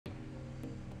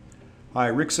Hi,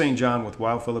 Rick St. John with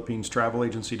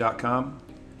WildPhilippinesTravelAgency.com.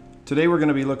 Today we're going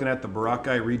to be looking at the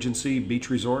Boracay Regency Beach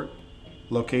Resort,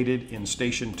 located in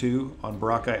Station 2 on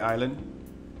Boracay Island.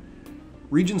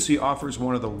 Regency offers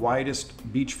one of the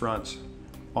widest beachfronts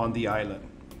on the island.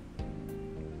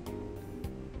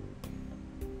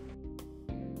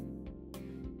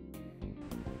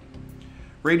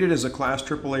 Rated as a Class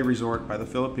AAA resort by the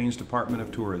Philippines Department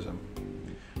of Tourism,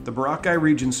 the Boracay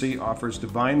Regency offers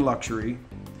divine luxury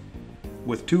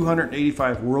with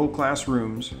 285 world-class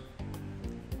rooms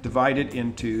divided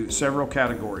into several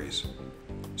categories: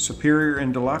 Superior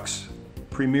and Deluxe,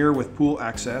 Premier with pool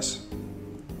access,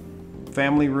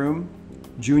 Family Room,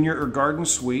 Junior or Garden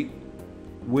Suite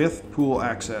with pool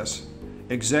access,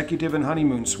 Executive and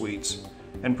Honeymoon Suites,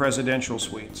 and Presidential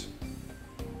Suites.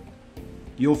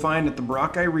 You'll find that the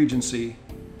Boracay Regency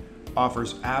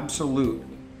offers absolute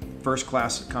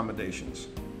first-class accommodations.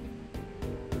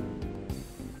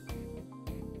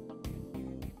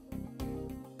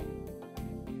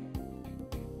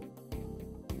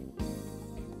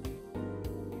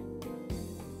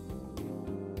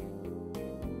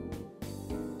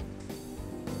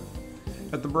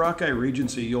 At the Boracay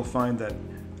Regency, you'll find that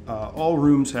all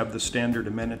rooms have the standard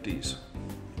amenities: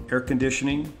 air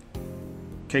conditioning,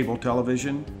 cable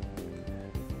television,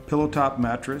 pillow top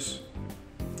mattress,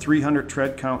 300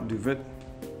 tread count duvet,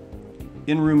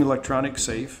 in-room electronic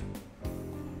safe,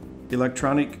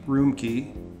 electronic room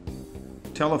key,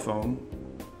 telephone,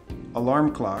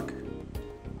 alarm clock,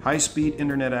 high-speed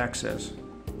internet access,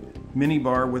 mini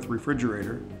bar with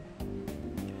refrigerator,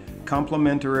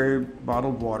 complimentary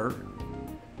bottled water,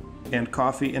 and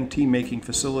coffee and tea making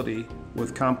facility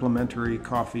with complimentary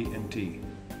coffee and tea.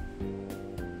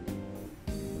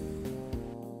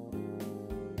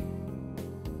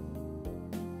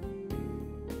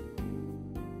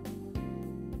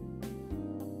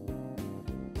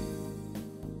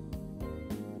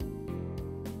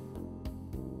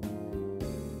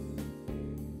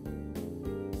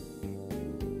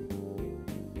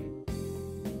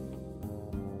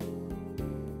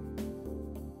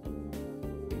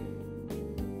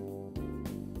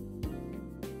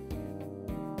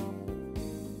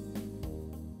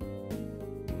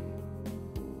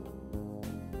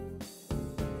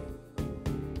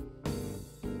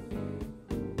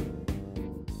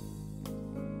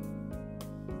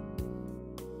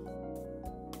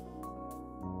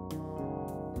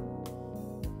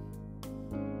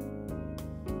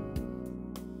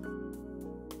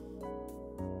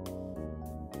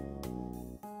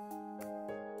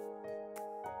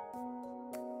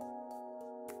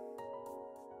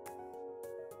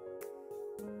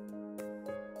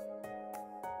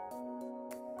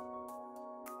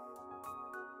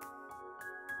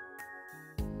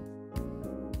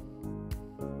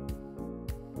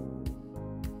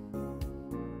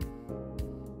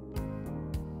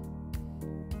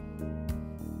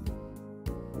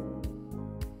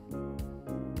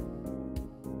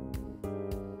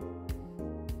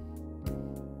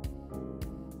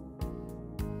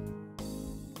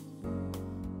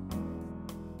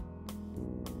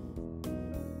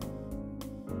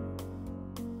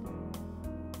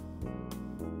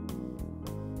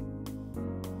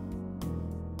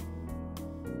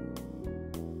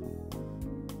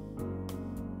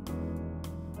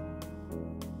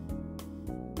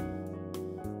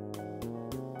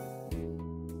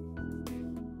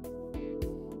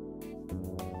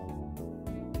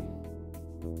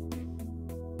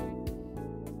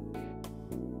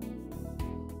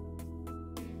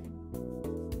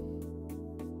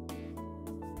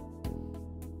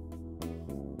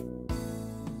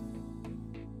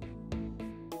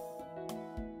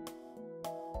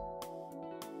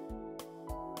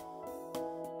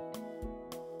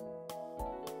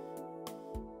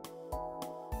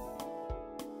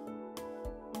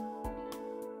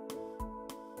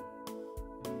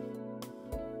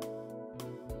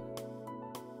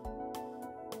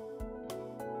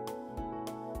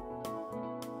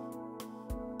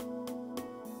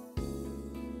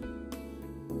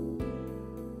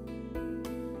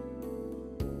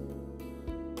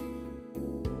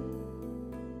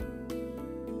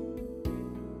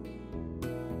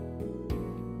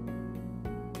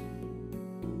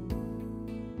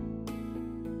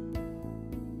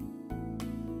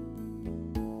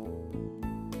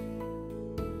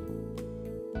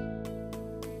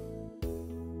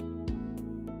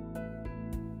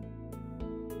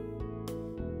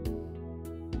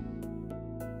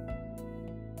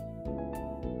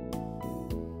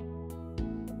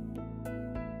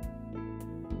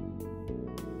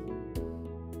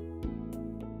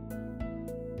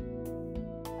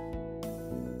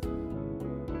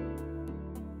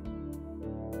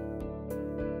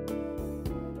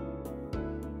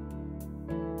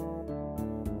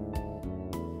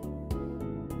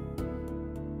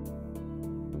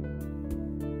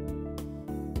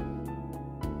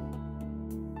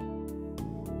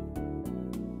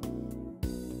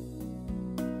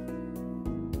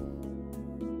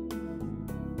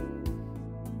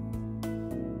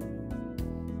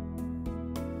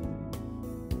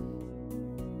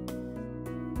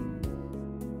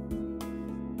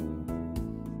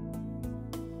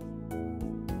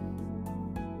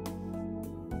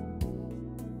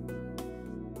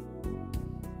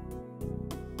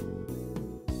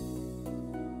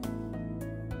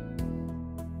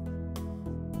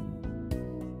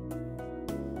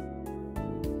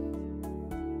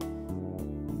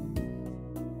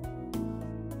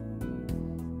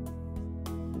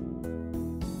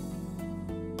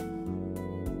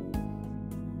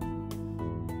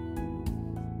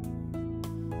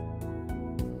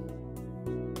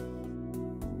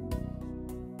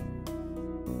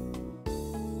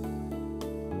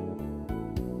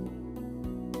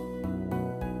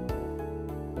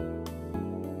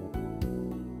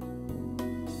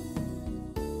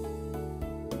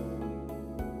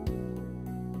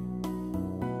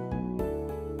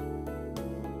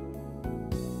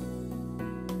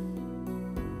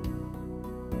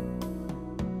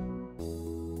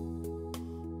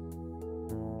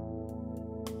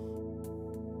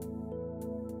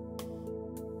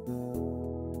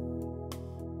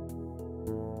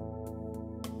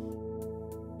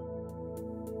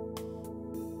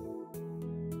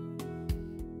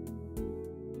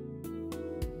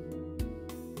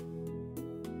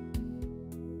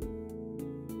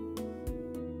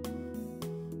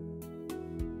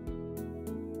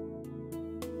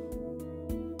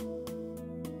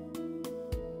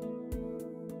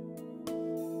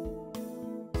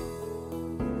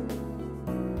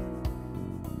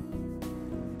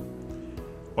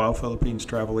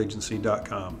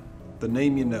 WildPhilippinesTravelAgency.com, the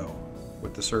name you know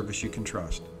with the service you can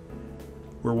trust.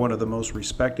 We're one of the most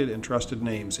respected and trusted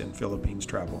names in Philippines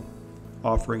travel,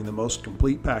 offering the most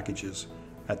complete packages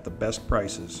at the best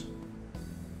prices,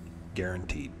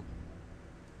 guaranteed.